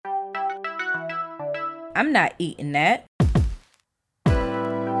I'm not eating that.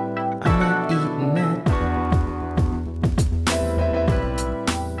 I'm not eating that.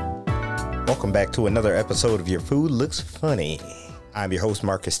 Welcome back to another episode of Your Food Looks Funny. I'm your host,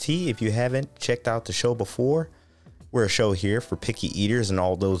 Marcus T. If you haven't checked out the show before, we're a show here for picky eaters and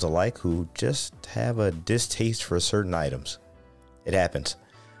all those alike who just have a distaste for certain items. It happens.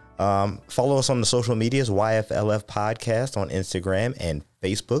 Follow us on the social medias, YFLF Podcast on Instagram and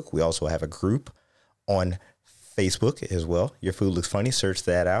Facebook. We also have a group on Facebook as well. Your Food Looks Funny. Search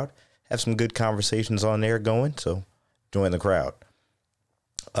that out. Have some good conversations on there going, so join the crowd.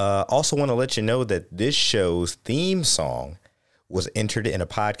 Also want to let you know that this show's theme song was entered in a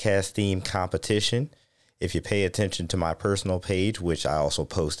podcast theme competition. If you pay attention to my personal page, which I also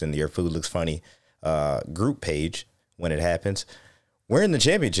post in the Your Food Looks Funny group page when it happens, we're in the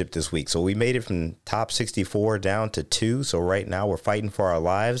championship this week. So we made it from top 64 down to 2. So right now we're fighting for our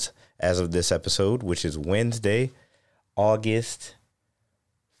lives as of this episode, which is Wednesday, August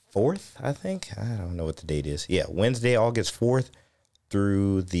 4th, I think. I don't know what the date is. Yeah, Wednesday, August 4th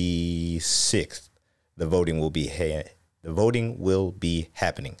through the 6th. The voting will be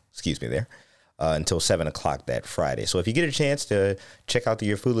happening. Excuse me there. Until 7 o'clock that Friday. So if you get a chance to check out the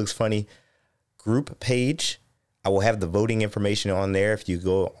Your Food Looks Funny group page, I will have the voting information on there. If you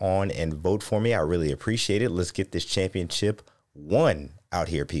go on and vote for me, I really appreciate it. Let's get this championship won out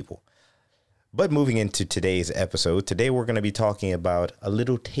here, people. But moving into today's episode, today we're going to be talking about a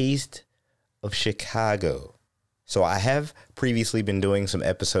little taste of Chicago. So I have previously been doing some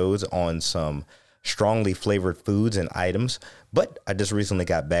episodes on some strongly flavored foods and items, but I just recently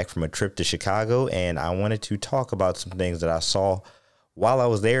got back from a trip to Chicago and I wanted to talk about some things that I saw while I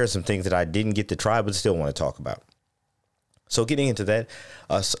was there, some things that I didn't get to try but still want to talk about. So getting into that,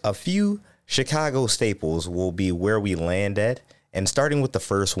 a few Chicago staples will be where we land at, and starting with the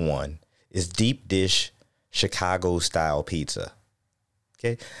first one is deep dish Chicago style pizza.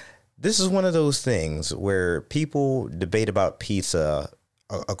 Okay, this is one of those things where people debate about pizza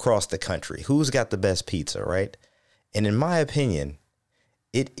across the country. Who's got the best pizza, right? And in my opinion,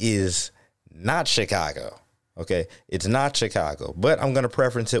 it is not Chicago. Okay, it's not Chicago, but I'm going to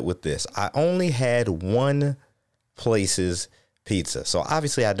preference it with this. I only had one place's pizza. So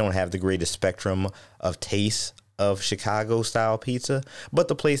obviously I don't have the greatest spectrum of taste of Chicago style pizza, but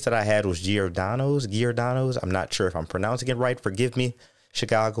the place that I had was Giordano's. I'm not sure if I'm pronouncing it right. Forgive me,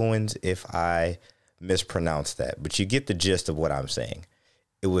 Chicagoans, if I mispronounce that, but you get the gist of what I'm saying.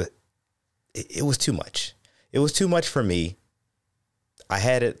 It was too much. It was too much for me. I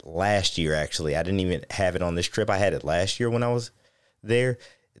had it last year, actually. I didn't even have it on this trip. I had it last year when I was there.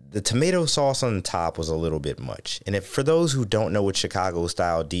 The tomato sauce on the top was a little bit much. And for those who don't know what Chicago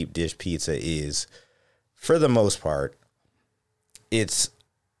style deep dish pizza is, for the most part, it's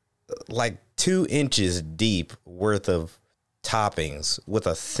like 2 inches deep worth of toppings with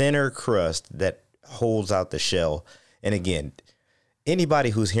a thinner crust that holds out the shell. And again, anybody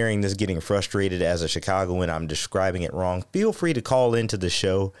who's hearing this getting frustrated as a Chicagoan, I'm describing it wrong, feel free to call into the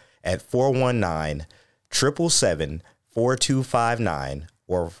show at 419-777-4259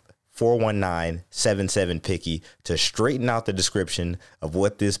 or 419-77-PICKY to straighten out the description of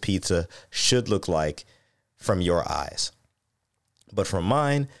what this pizza should look like from your eyes. But from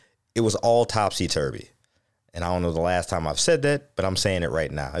mine, it was all topsy-turvy. And I don't know the last time I've said that, but I'm saying it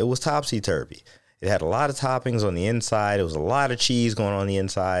right now. It was topsy-turvy. It had a lot of toppings on the inside. It was a lot of cheese going on the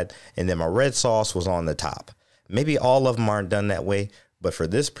inside. And then my red sauce was on the top. Maybe all of them aren't done that way. But for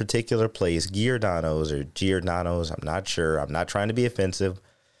this particular place, Giordano's, I'm not sure. I'm not trying to be offensive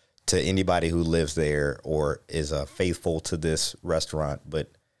to anybody who lives there or is faithful to this restaurant.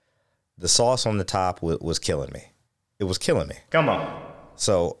 But the sauce on the top was killing me. It was killing me. Come on.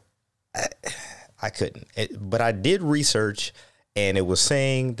 So I couldn't. But I did research. And it was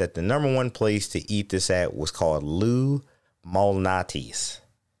saying that the number one place to eat this at was called Lou Malnati's.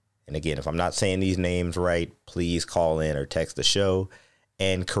 And again, if I'm not saying these names right, please call in or text the show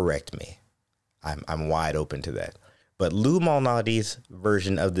and correct me. I'm wide open to that. But Lou Malnati's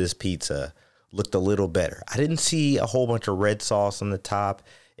version of this pizza looked a little better. I didn't see a whole bunch of red sauce on the top.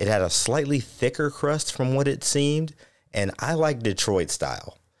 It had a slightly thicker crust from what it seemed. And I like Detroit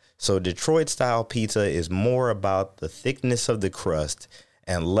style. So Detroit style pizza is more about the thickness of the crust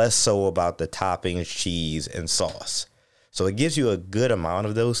and less so about the toppings, cheese, and sauce. So it gives you a good amount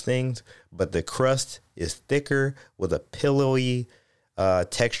of those things, but the crust is thicker with a pillowy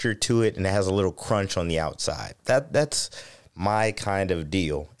texture to it, and it has a little crunch on the outside. That's my kind of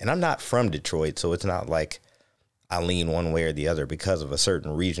deal. And I'm not from Detroit, so it's not like I lean one way or the other because of a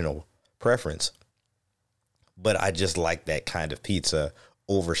certain regional preference. But I just like that kind of pizza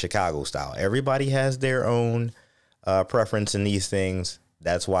over Chicago style. Everybody has their own preference in these things.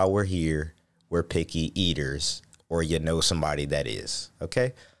 That's why we're here. We're picky eaters, or you know somebody that is.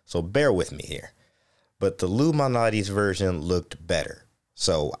 Okay, so bear with me here. But the Lou Malnati's version looked better.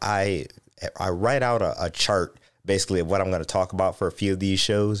 So I write out a chart basically of what I'm going to talk about for a few of these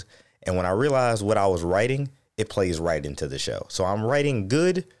shows. And when I realized what I was writing, it plays right into the show. So I'm writing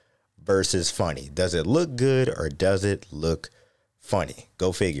good versus funny. Does it look good or does it look funny?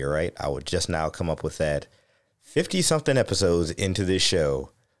 Go figure, right? I would just now come up with that 50 something episodes into this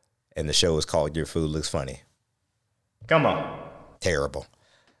show. And the show is called Your Food Looks Funny. Come on. Terrible.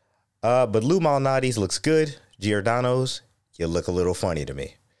 But Lou Malnati's looks good. Giordano's, you look a little funny to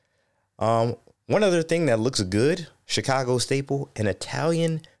me. One other thing that looks good, Chicago staple, an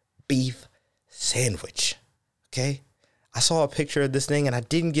Italian beef sandwich. Okay? I saw a picture of this thing and I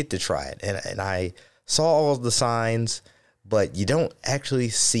didn't get to try it. And I saw all the signs, but you don't actually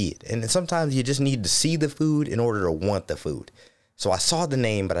see it. And sometimes you just need to see the food in order to want the food. So I saw the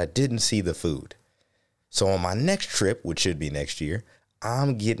name, but I didn't see the food. So on my next trip, which should be next year,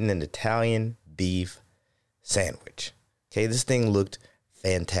 I'm getting an Italian beef sandwich. Okay, this thing looked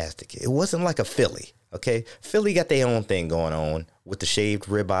fantastic. It wasn't like a Philly. Okay, Philly got their own thing going on with the shaved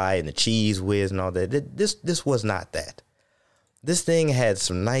ribeye and the cheese whiz and all that. This was not that. This thing had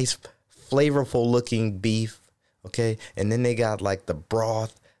some nice, flavorful looking beef. Okay, and then they got like the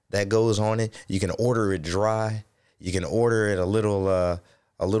broth that goes on it. You can order it dry. You can order it a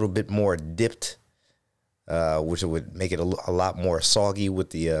little bit more dipped, which would make it a lot more soggy with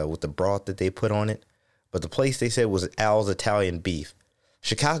the broth that they put on it. But the place they said was Al's Italian Beef.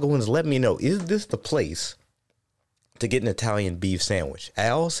 Chicagoans, let me know, is this the place to get an Italian beef sandwich?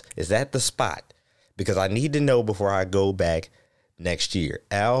 Al's, is that the spot? Because I need to know before I go back next year.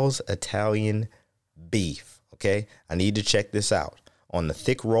 Al's Italian Beef. Okay, I need to check this out on the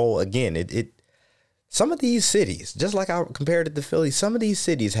thick roll again. Some of these cities, just like I compared it to Philly, some of these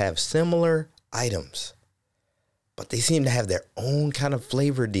cities have similar items, but they seem to have their own kind of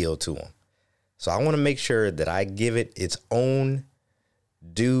flavor deal to them. So I want to make sure that I give it its own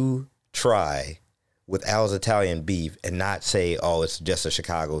due try with Al's Italian Beef and not say, oh, it's just a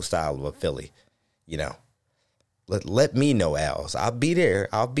Chicago style of a Philly. You know, let me know, Al's. I'll be there.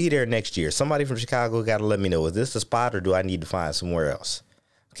 I'll be there next year. Somebody from Chicago got to let me know, is this the spot or do I need to find somewhere else?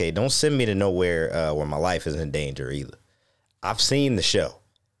 Okay, don't send me to nowhere where my life is in danger either. I've seen the show.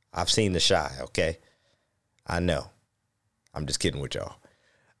 I've seen The Chi, okay? I know. I'm just kidding with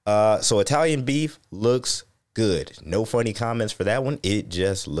y'all. So Italian beef looks good. No funny comments for that one. It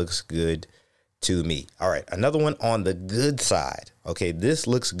just looks good to me. All right, another one on the good side. Okay, this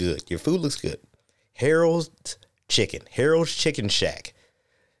looks good. Your food looks good. Harold's Chicken Shack.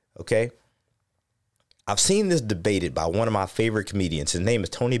 Okay? I've seen this debated by one of my favorite comedians. His name is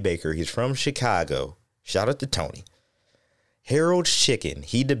Tony Baker. He's from Chicago. Shout out to Tony. Harold's Chicken,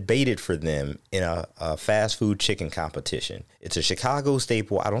 he debated for them in a fast food chicken competition. It's a Chicago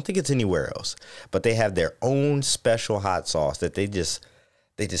staple. I don't think it's anywhere else. But they have their own special hot sauce that they just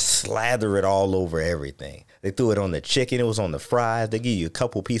slather it all over everything. They threw it on the chicken. It was on the fries. They give you a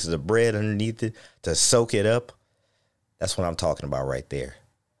couple pieces of bread underneath it to soak it up. That's what I'm talking about right there.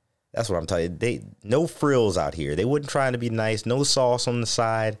 That's what I'm talking. No frills out here. They wasn't trying to be nice. No sauce on the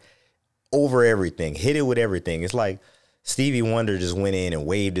side. Over everything. Hit it with everything. It's like Stevie Wonder just went in and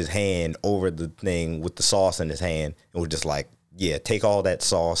waved his hand over the thing with the sauce in his hand. And was just like, yeah, take all that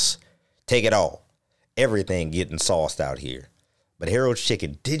sauce. Take it all. Everything getting sauced out here. But Harold's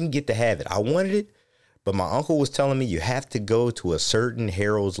Chicken didn't get to have it. I wanted it, but my uncle was telling me you have to go to a certain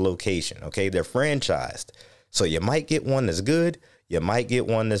Harold's location. Okay, they're franchised. So you might get one that's good. You might get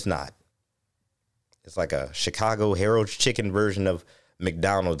one that's not. It's like a Chicago Harold's Chicken version of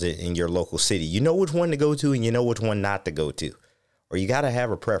McDonald's in your local city. You know which one to go to and you know which one not to go to. Or you got to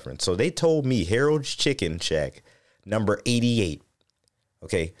have a preference. So they told me Harold's Chicken Shack, number 88.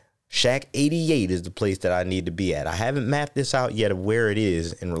 Okay, Shack 88 is the place that I need to be at. I haven't mapped this out yet of where it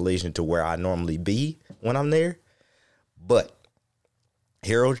is in relation to where I normally be when I'm there. But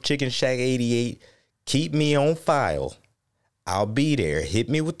Harold's Chicken Shack 88, keep me on file. I'll be there. Hit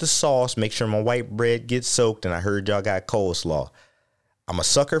me with the sauce. Make sure my white bread gets soaked. And I heard y'all got coleslaw. I'm a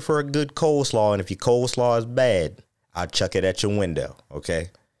sucker for a good coleslaw. And if your coleslaw is bad, I'll chuck it at your window. Okay?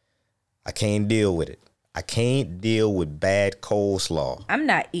 I can't deal with it. I can't deal with bad coleslaw. I'm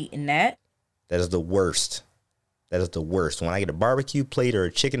not eating that. That is the worst. That is the worst. When I get a barbecue plate or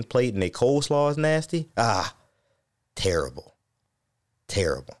a chicken plate and their coleslaw is nasty, terrible.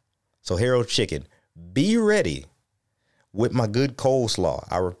 Terrible. So Harold's Chicken, be ready with my good coleslaw.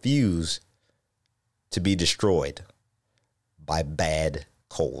 I refuse to be destroyed by bad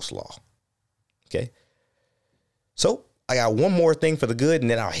coleslaw. Okay. So I got one more thing for the good, and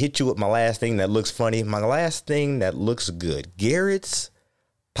then I'll hit you with my last thing that looks funny. My last thing that looks good, Garrett's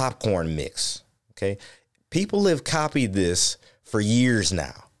popcorn mix. Okay. People have copied this for years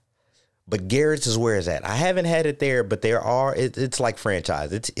now, but Garrett's is where it's at. I haven't had it there, but it's like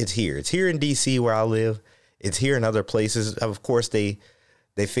franchise. It's here. It's here in DC where I live. It's here in other places. Of course, they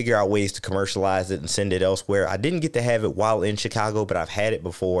figure out ways to commercialize it and send it elsewhere. I didn't get to have it while in Chicago, but I've had it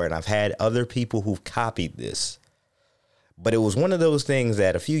before, and I've had other people who've copied this. But it was one of those things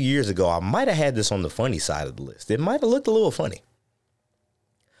that a few years ago, I might have had this on the funny side of the list. It might have looked a little funny.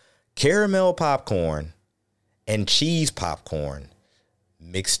 Caramel popcorn and cheese popcorn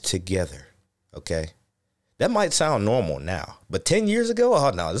mixed together. Okay. That might sound normal now, but 10 years ago,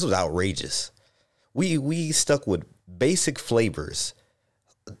 oh no, this was outrageous. We stuck with basic flavors.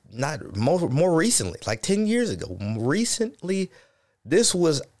 Not more recently, like 10 years ago. Recently, this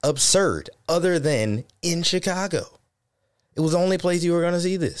was absurd other than in Chicago. It was the only place you were going to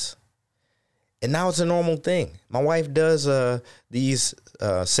see this. And now it's a normal thing. My wife does these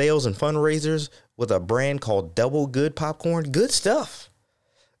sales and fundraisers with a brand called Double Good Popcorn. Good stuff.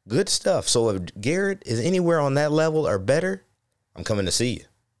 Good stuff. So if Garrett is anywhere on that level or better, I'm coming to see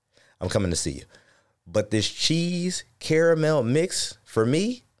you. But this cheese caramel mix, for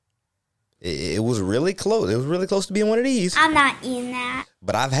me, it was really close. It was really close to being one of these. I'm not eating that.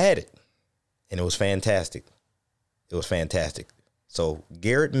 But I've had it, and it was fantastic. It was fantastic. So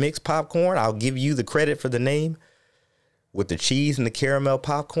Garrett mixed popcorn, I'll give you the credit for the name. With the cheese and the caramel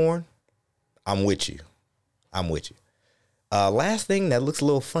popcorn, I'm with you. Last thing that looks a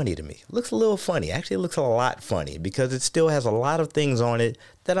little funny to me. Actually, it looks a lot funny because it still has a lot of things on it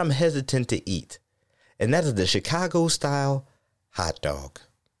that I'm hesitant to eat. And that is the Chicago style hot dog.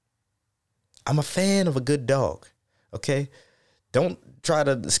 I'm a fan of a good dog. Okay. Don't try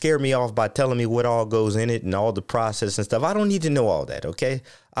to scare me off by telling me what all goes in it and all the process and stuff. I don't need to know all that. Okay.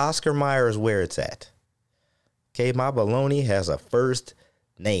 Oscar Mayer is where it's at. Okay. My bologna has a first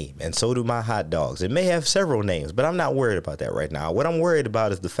name, and so do my hot dogs. It may have several names, but I'm not worried about that right now. What I'm worried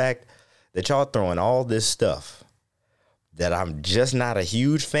about is the fact that y'all throwing all this stuff that I'm just not a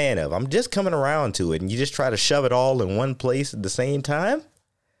huge fan of. I'm just coming around to it, and you just try to shove it all in one place at the same time.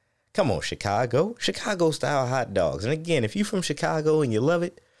 Come on, Chicago style hot dogs. And again, if you're from Chicago and you love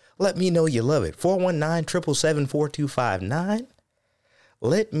it, let me know you love it. 419-777-4259.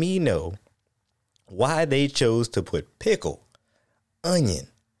 Let me know why they chose to put pickle, onion,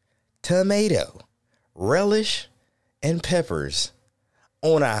 tomato, relish, and peppers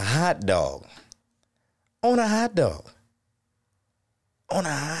on a hot dog. On a hot dog.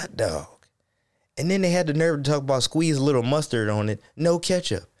 And then they had the nerve to talk about squeeze a little mustard on it. No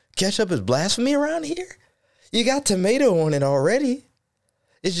ketchup. Ketchup is blasphemy around here. You got tomato on it already.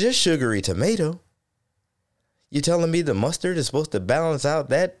 It's just sugary tomato. You telling me the mustard is supposed to balance out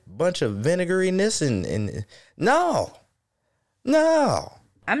that bunch of vinegariness and no.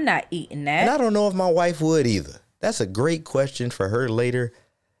 I'm not eating that. And I don't know if my wife would either. That's a great question for her later.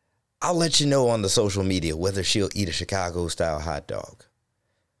 I'll let you know on the social media whether she'll eat a Chicago style hot dog.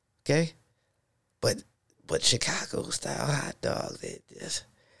 Okay? But Chicago style hot dogs, it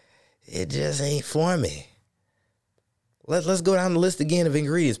just ain't for me. Let's go down the list again of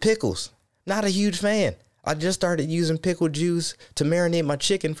ingredients. Pickles. Not a huge fan. I just started using pickle juice to marinate my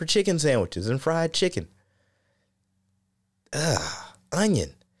chicken for chicken sandwiches and fried chicken.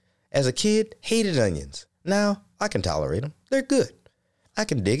 Onion. As a kid, hated onions. Now, I can tolerate them. They're good. I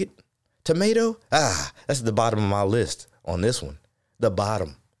can dig it. Tomato. That's the bottom of my list on this one. The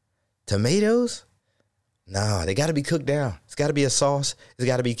bottom. Tomatoes? No, they got to be cooked down. It's got to be a sauce. It's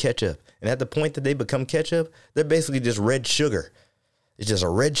got to be ketchup. And at the point that they become ketchup, they're basically just red sugar. It's just a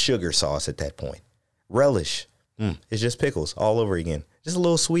red sugar sauce at that point. Relish. It's just pickles all over again. Just a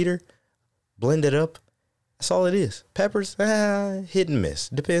little sweeter. Blend it up. That's all it is. Peppers, hit and miss.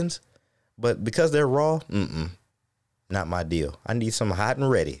 Depends. But because they're raw, not my deal. I need some hot and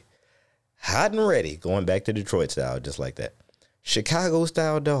ready. Hot and ready. Going back to Detroit style, just like that. Chicago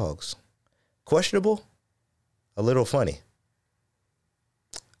style dogs. Questionable. A little funny.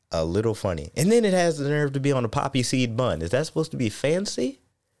 And then it has the nerve to be on a poppy seed bun. Is that supposed to be fancy?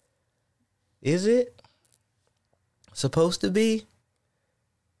 Is it supposed to be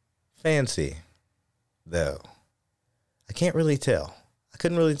fancy, though? I can't really tell. I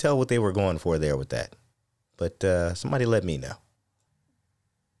couldn't really tell what they were going for there with that. But somebody let me know.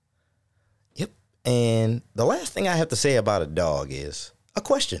 Yep. And the last thing I have to say about a dog is a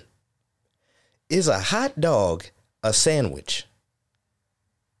question. Is a hot dog a sandwich?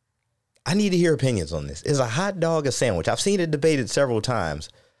 I need to hear opinions on this. Is a hot dog a sandwich? I've seen it debated several times,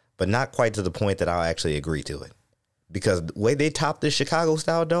 but not quite to the point that I'll actually agree to it. Because the way they top this Chicago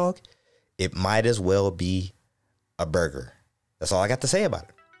style dog, it might as well be a burger. That's all I got to say about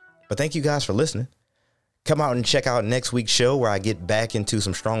it. But thank you guys for listening. Come out and check out next week's show where I get back into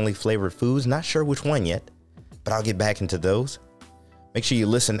some strongly flavored foods. Not sure which one yet, but I'll get back into those. Make sure you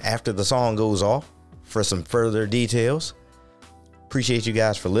listen after the song goes off for some further details. Appreciate you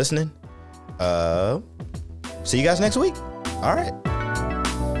guys for listening. See you guys next week. All right.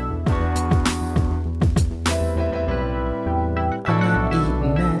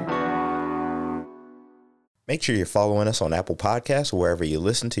 Make sure you're following us on Apple Podcasts or wherever you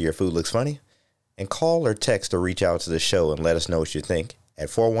listen to Your Food Looks Funny. And call or text or reach out to the show and let us know what you think at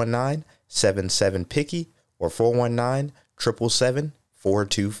 419-77-PICKY or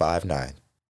 419-777-4259.